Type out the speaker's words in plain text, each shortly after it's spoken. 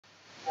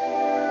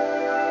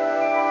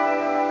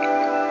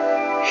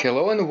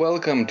Hello and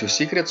welcome to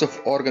Secrets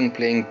of Organ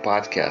Playing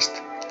podcast.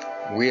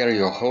 We are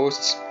your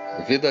hosts,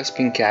 Vidas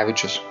and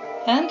Pinkevičienė.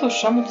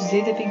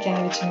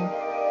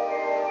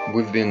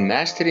 We've been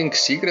mastering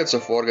secrets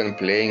of organ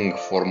playing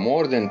for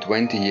more than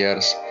 20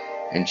 years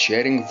and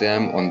sharing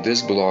them on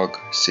this blog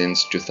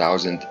since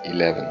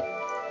 2011.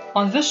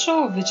 On this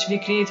show, which we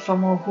create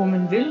from our home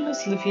in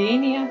Vilnius,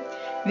 Lithuania,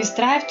 we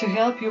strive to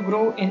help you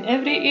grow in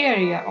every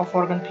area of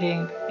organ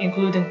playing,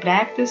 including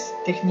practice,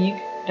 technique,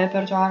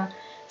 repertoire,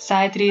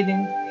 sight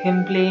reading,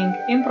 hymn playing,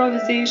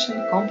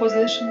 improvisation,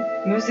 composition,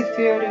 music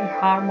theory,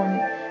 harmony,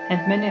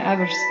 and many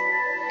others.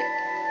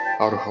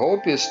 Our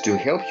hope is to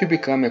help you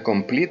become a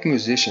complete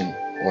musician,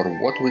 or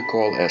what we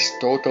call as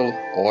total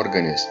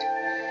organist,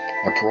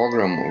 a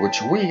program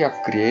which we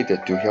have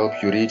created to help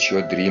you reach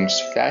your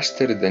dreams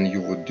faster than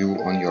you would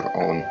do on your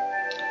own.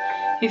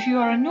 If you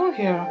are new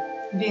here,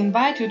 we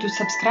invite you to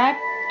subscribe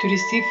to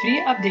receive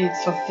free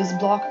updates of this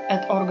blog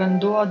at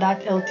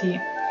organduo.lt.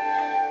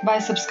 By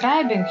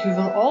subscribing, you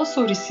will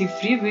also receive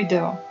free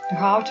video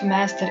how to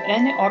master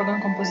any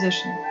organ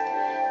composition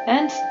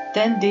and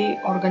 10-day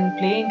organ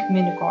playing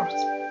mini course.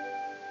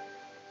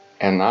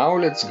 And now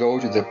let's go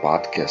to the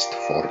podcast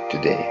for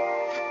today.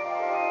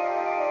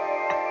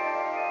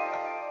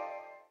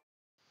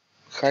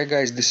 Hi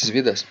guys, this is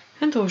Vidas.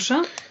 And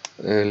Ausra.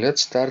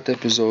 Let's start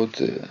episode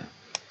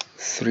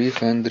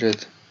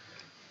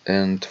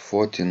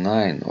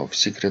 349 of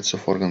Secrets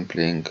of Organ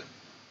Playing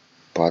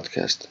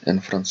podcast.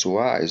 And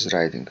Francois is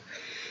writing,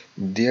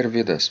 Dear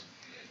Vidas,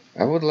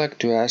 I would like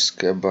to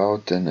ask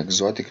about an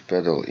exotic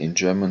pedal in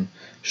German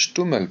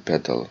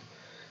Stummelpedal.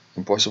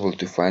 Impossible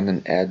to find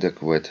an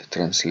adequate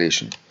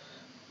translation.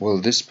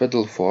 Will this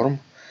pedal form,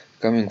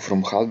 coming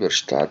from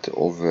Halberstadt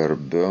over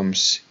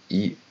Böhms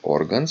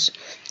E-organs,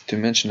 to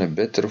mention a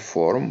better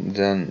form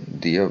than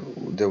the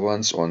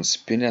ones on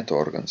spinet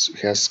organs,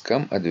 has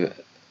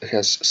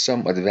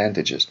some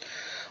advantages.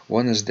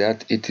 One is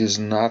that it is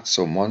not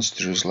so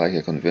monstrous like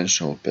a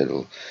conventional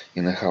pedal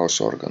in a house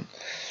organ.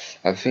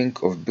 I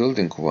think of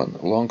building one,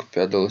 long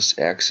pedals,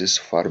 axis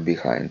far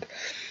behind.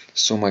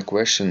 So my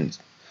question,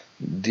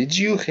 did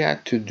you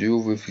have to do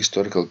with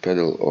historical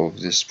pedal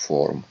of this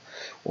form,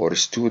 or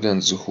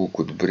students who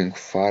could bring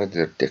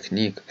farther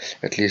technique,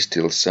 at least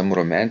till some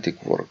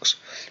romantic works,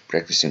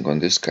 practicing on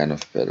this kind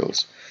of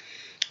pedals?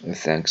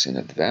 Thanks in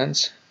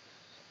advance.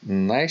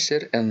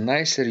 Nicer and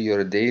nicer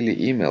your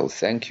daily email.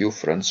 Thank you,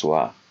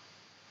 Francois.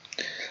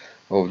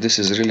 Oh, this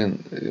is really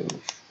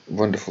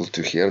wonderful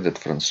to hear that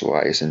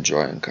Francois is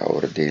enjoying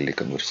our daily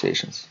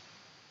conversations.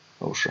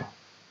 Ausra.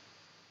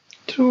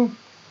 True.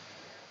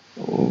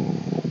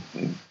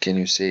 Can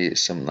you say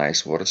some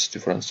nice words to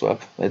Francois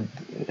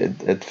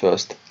at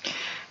first?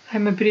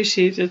 I'm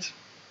appreciated.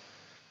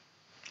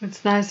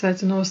 It's nice that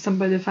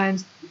somebody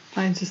finds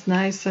it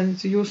nice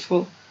and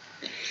useful.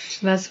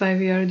 That's why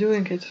we are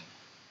doing it.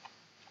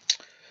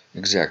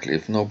 Exactly.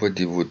 If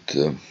nobody would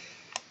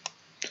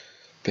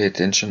pay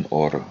attention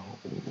or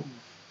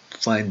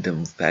find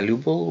them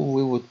valuable,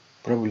 we would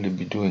probably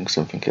be doing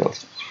something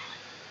else.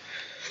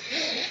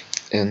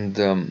 And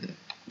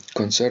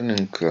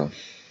concerning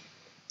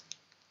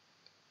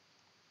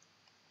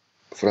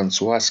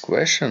Francois'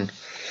 question,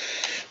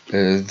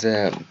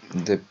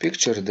 the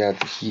picture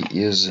that he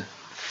is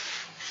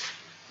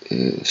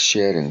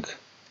sharing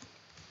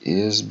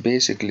is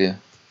basically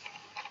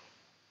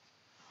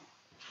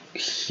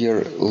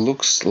here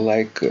looks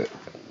like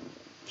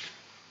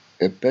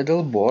a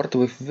pedal board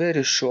with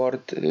very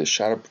short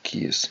sharp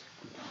keys,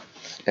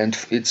 and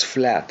it's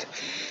flat,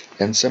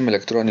 and some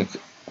electronic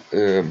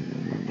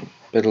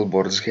pedal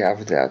boards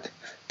have that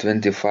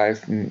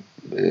 25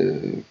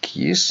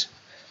 keys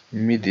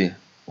MIDI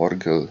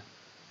organ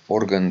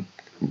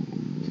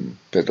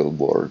pedal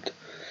board,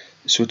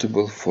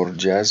 suitable for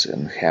jazz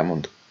and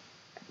Hammond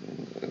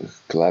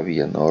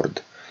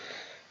Clavier-Nord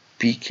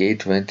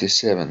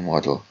PK27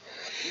 model.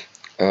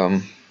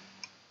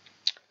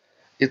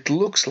 It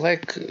looks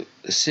like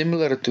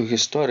similar to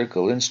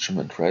historical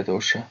instrument, right,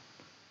 Ausra?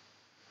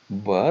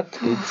 But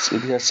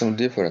it has some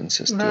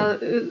differences too.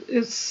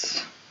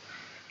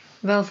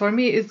 Well, for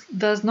me, it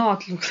does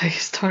not look like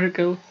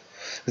historical.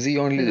 The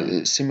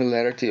only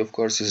similarity, of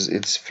course, is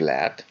it's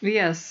flat.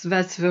 Yes,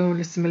 that's the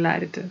only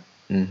similarity.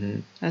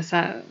 Mm-hmm. As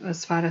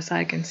far as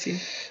I can see.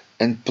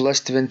 And plus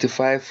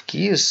 25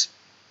 keys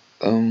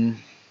are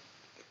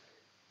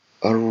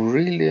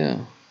really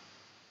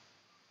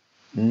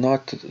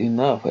not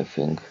enough, I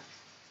think.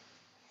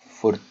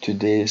 For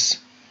today's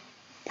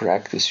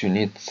practice, you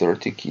need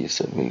 30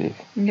 keys, I believe.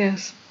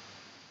 Yes.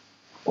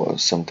 Or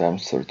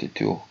sometimes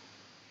 32.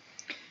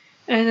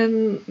 And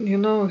then,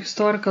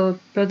 historical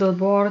pedal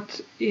board,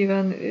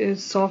 even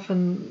it's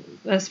often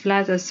as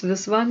flat as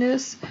this one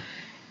is,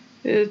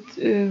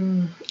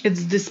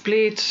 it's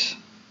displayed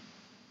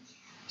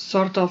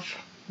sort of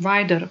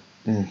wider.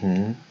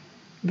 Mm-hmm.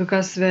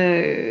 Because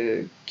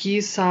the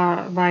keys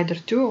are wider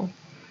too.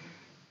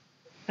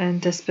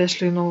 And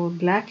especially,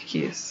 black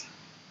keys,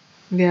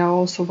 they are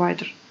also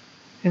wider,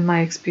 in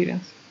my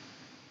experience.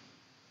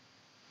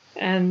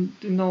 And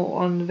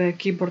on the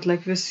keyboard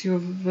like this, you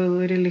will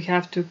really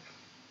have to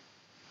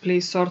play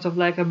sort of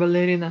like a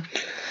ballerina.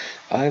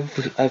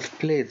 I've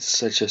played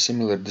such a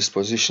similar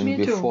disposition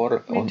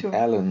before on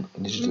Allen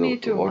digital Me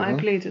too. organ. I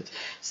played it.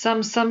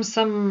 Some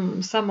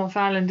of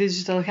Allen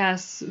Digital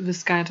has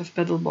this kind of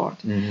pedal board,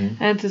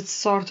 and it's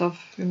sort of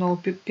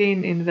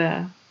pain in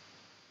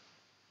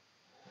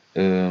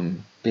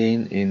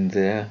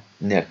the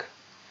neck.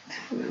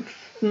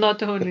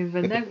 Not only in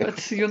the neck,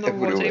 but you know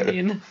what I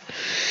mean.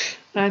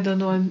 I don't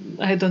know.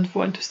 I don't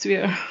want to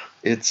swear.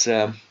 It's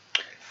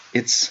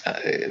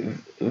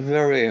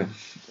very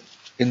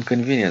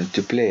inconvenient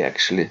to play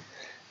actually.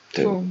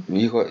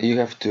 You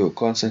have to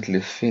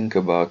constantly think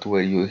about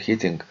where you're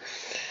hitting,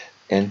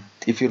 and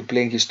if you're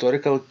playing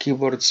historical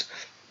keyboards,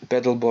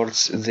 pedal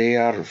boards, they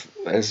are,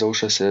 as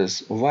Osha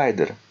says,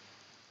 wider.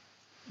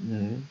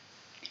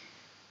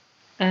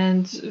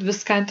 And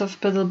this kind of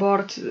pedal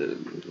board,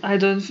 I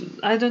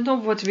don't know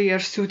what we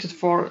are suited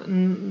for.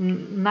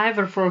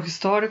 Neither for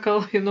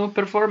historical,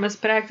 performance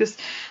practice,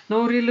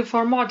 nor really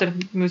for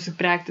modern music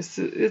practice.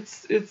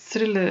 It's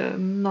really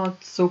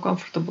not so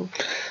comfortable.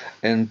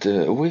 And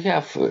we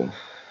have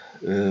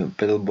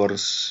pedal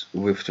boards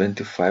with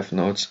 25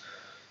 notes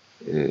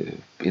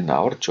in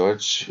our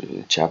church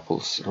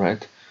chapels,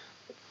 right?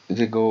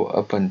 They go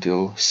up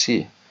until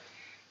C,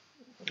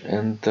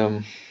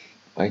 and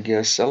I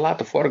guess a lot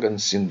of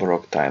organs in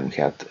Baroque time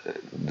had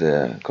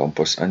the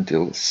compass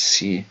until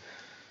C,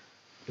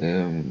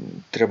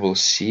 treble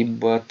C,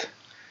 but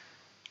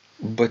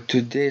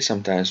today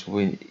sometimes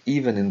we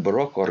even in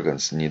Baroque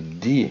organs need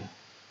D,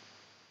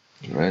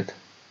 right?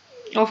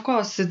 Of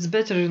course, it's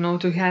better,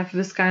 to have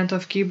this kind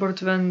of keyboard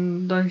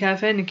than don't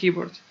have any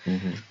keyboard.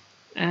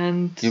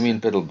 And you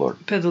mean pedal board?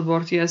 Pedal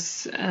board,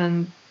 yes.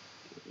 And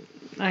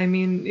I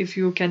mean, if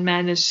you can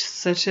manage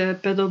such a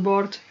pedal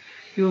board,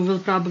 you will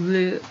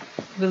probably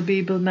be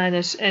able to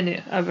manage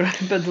any other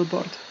pedal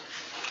board.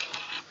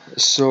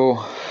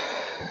 So,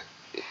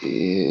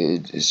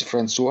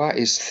 Francois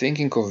is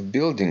thinking of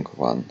building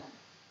one.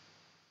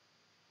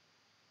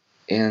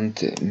 And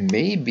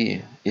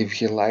maybe if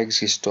he likes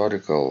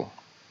historical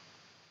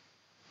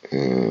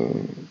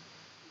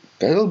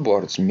pedal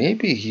boards,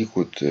 maybe he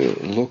could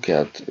look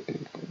at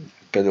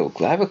pedal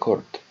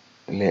clavichord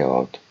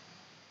layout.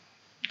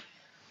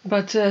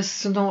 But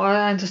as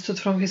I understood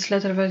from his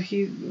letter that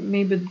he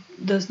maybe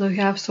does not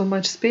have so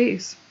much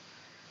space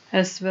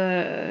as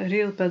the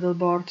real pedal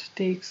board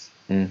takes.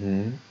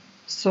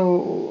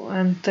 So,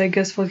 and I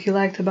guess what he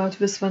liked about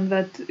this one,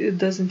 that it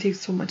doesn't take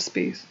so much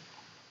space.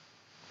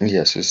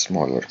 Yes, it's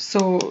smaller.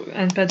 So,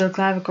 and pedal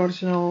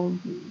clavichord,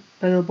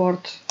 pedal board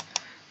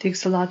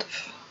takes a lot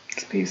of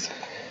space.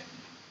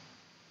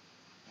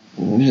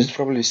 It's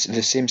probably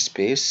the same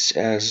space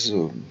as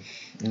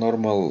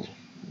normal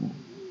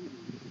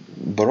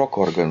Baroque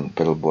organ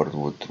pedal board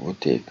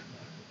would take.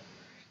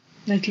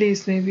 At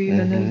least, maybe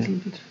even a little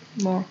bit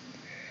more.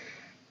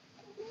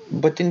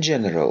 But in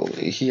general,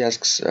 he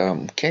asks,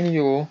 can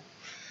you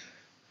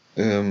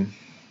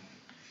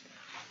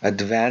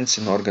advance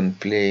in organ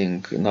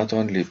playing, not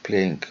only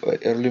playing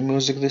early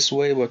music this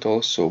way, but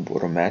also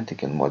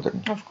romantic and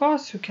modern? Of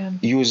course you can.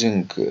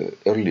 Using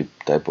early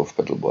type of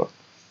pedal board.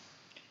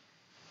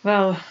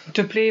 Well,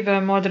 to play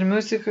the modern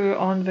music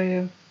on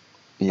the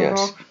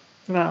Baroque,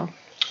 well,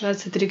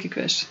 that's a tricky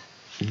question.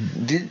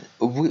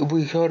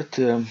 We heard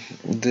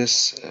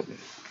this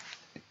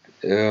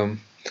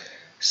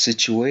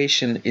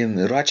situation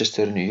in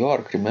Rochester, New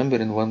York. Remember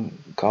in one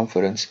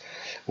conference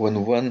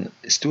when one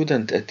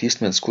student at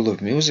Eastman School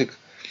of Music,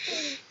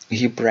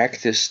 he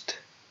practiced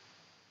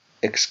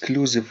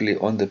exclusively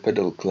on the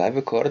pedal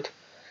clavichord,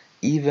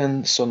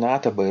 even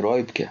Sonata by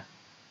Roibke,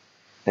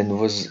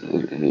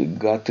 and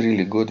got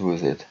really good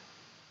with it.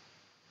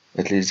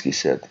 At least he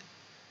said.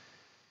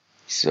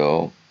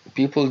 So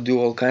people do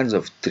all kinds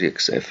of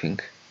tricks, I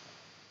think.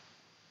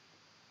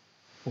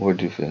 What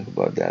do you think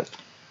about that?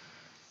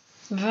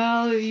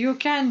 Well, you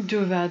can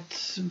do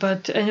that,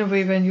 but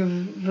anyway, when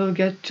you will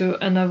get to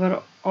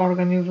another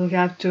organ, you will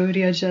have to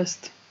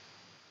readjust.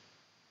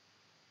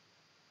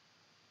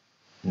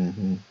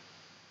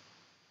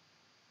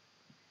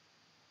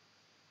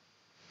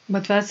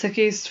 But that's the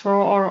case for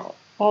all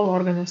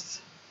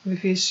organists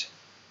with each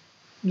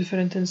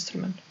different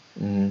instrument.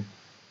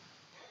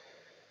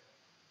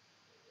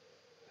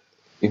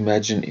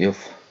 Imagine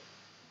if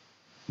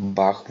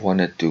Bach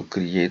wanted to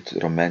create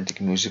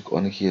romantic music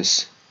on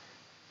his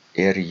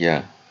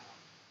area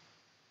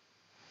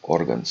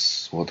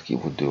organs, what he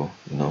would do,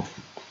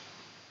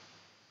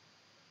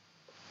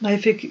 I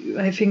think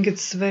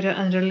it's very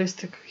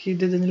unrealistic. He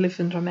didn't live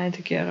in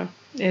romantic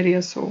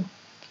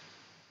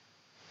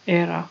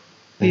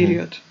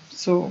period.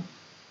 So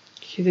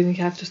he didn't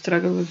have to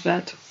struggle with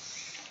that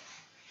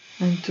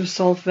and to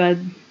solve that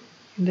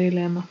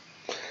dilemma.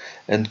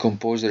 And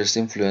composers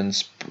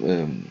influence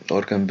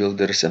organ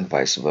builders and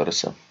vice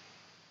versa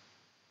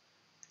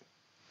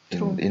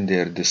in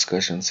their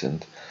discussions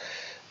and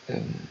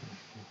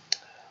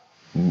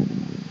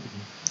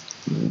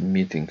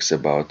meetings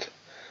about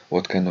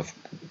what kind of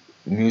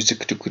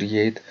music to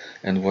create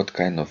and what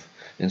kind of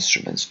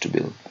instruments to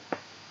build.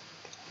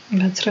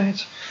 That's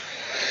right.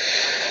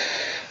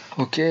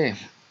 Okay,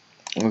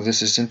 well,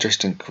 this is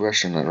interesting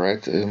question,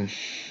 right?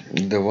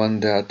 The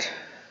one that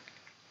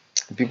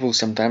people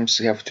sometimes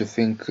have to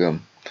think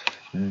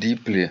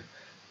deeply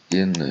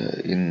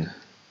in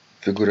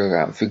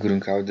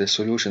figuring out the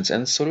solutions,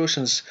 and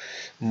solutions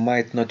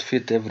might not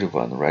fit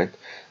everyone, right?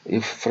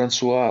 If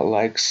Francois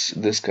likes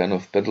this kind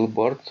of pedal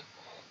board,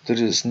 there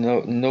is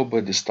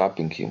nobody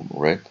stopping him,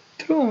 right?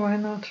 True, why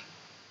not?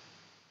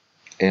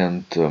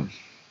 And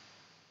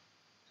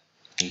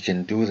he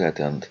can do that,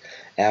 and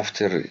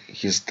after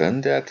he's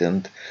done that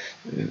and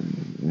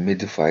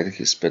modified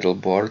his pedal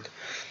board,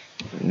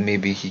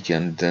 maybe he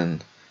can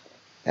then,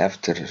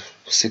 after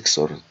 6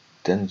 or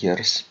 10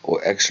 years,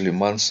 or actually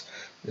months,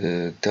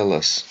 tell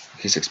us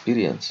his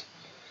experience,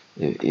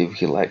 if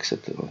he likes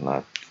it or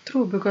not.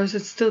 True, because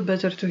it's still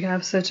better to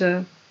have such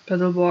a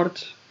pedal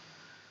board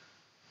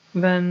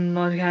than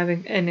not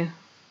having any.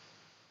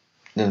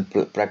 Then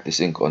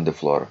practicing on the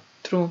floor.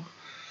 True.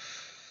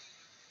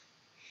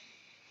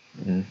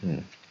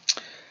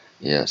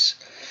 Yes.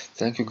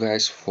 Thank you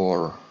guys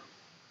for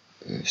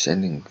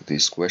sending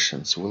these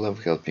questions. We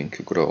love helping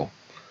you grow.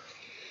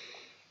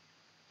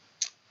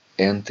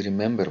 And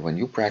remember, when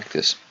you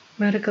practice,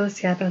 miracles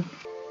happen.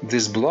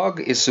 This blog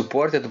is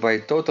supported by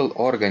Total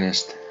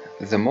Organist,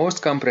 the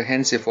most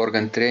comprehensive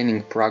organ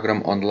training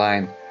program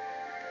online,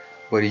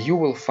 where you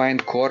will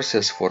find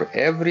courses for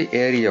every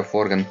area of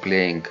organ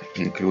playing,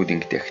 including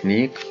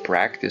technique,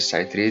 practice,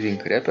 sight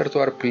reading,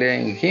 repertoire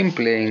playing, hymn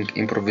playing,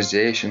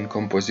 improvisation,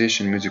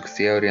 composition, music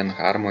theory and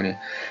harmony,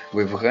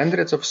 with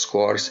hundreds of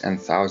scores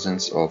and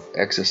thousands of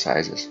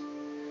exercises.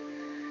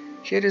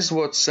 Here is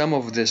what some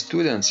of the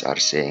students are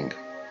saying.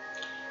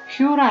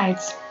 Hugh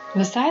writes,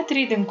 "The sight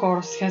reading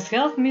course has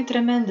helped me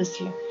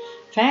tremendously.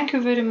 Thank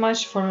you very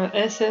much for your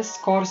SS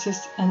courses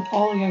and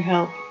all your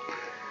help."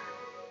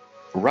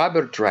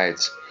 Robert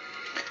writes,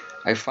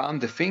 "I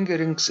found the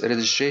fingerings,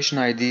 registration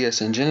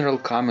ideas and general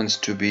comments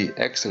to be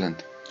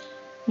excellent."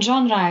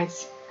 John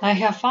writes, "I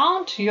have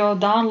found your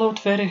download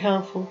very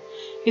helpful.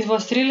 It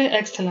was really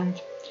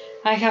excellent.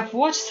 I have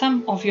watched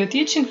some of your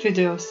teaching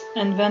videos,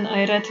 and when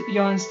I read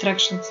your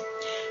instructions,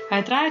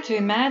 I tried to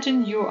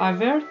imagine you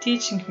were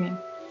teaching me.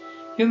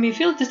 You may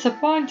feel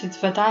disappointed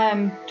that I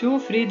am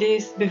 2-3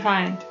 days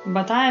behind,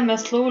 but I am a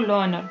slow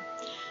learner,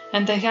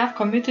 and I have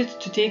committed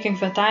to taking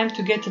the time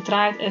to get it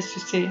right, as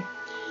you say.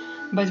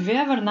 But the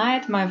other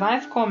night my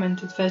wife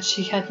commented that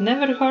she had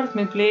never heard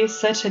me play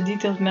such a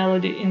detailed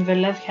melody in the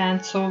left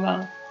hand so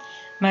well.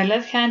 My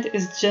left hand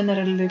is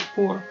generally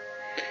poor."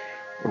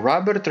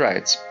 Robert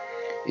writes,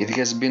 "It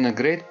has been a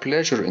great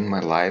pleasure in my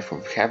life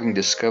of having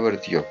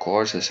discovered your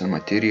courses and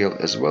material,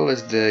 as well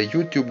as the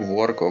YouTube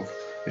work of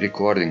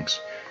recordings.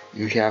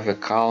 You have a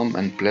calm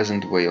and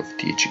pleasant way of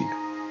teaching."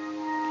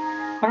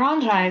 Ron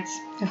writes,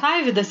 "Hi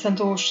Vidas and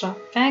Osha,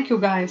 thank you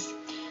guys.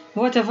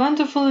 What a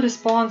wonderful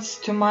response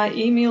to my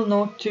email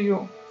note to you.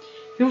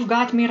 You've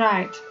got me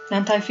right,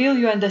 and I feel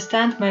you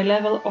understand my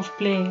level of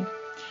playing.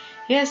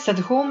 Yes, at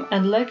home,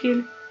 and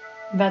lucky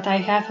that I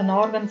have an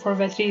organ for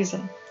that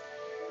reason.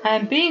 I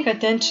am paying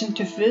attention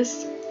to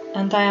this,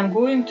 and I am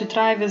going to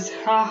try this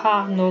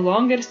haha no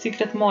longer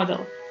secret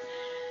model.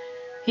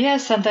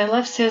 Yes, and I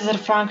love Cesar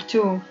Frank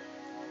too.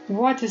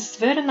 What is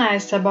very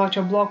nice about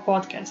your blog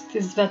podcast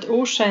is that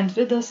Osha and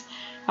Vidas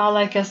are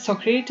like a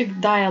Socratic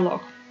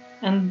dialogue,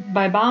 and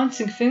by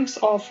bouncing things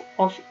off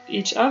of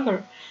each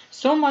other,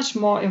 so much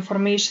more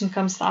information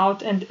comes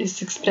out and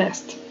is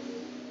expressed.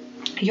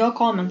 Your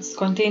comments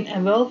contain a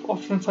wealth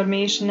of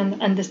information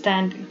and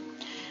understanding.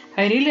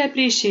 I really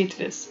appreciate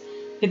this.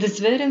 It is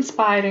very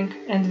inspiring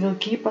and will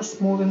keep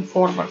us moving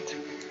forward."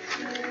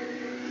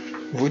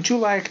 Would you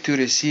like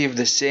to receive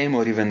the same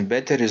or even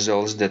better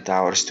results that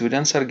our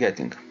students are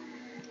getting?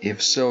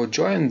 If so,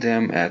 join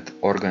them at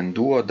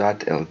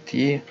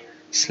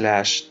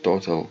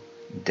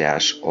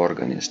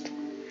organduo.lt/total-organist.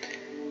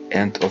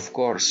 And of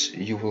course,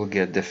 you will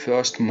get the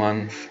first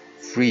month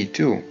free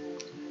too.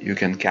 You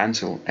can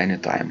cancel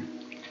anytime.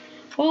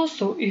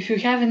 Also, if you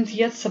haven't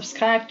yet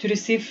subscribed to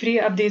receive free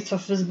updates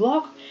of this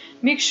blog,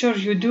 make sure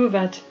you do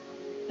that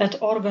at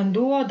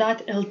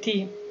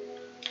organduo.lt.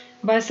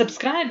 By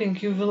subscribing,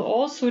 you will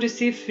also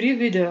receive free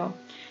video,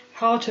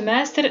 how to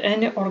master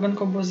any organ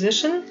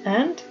composition,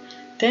 and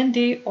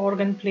 10-day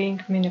organ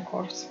playing mini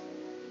course.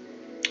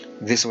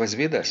 This was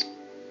Vidas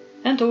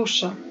and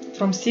Osha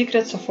from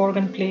Secrets of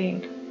Organ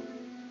Playing.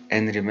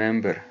 And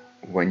remember,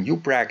 when you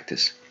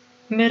practice,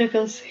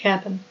 miracles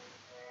happen.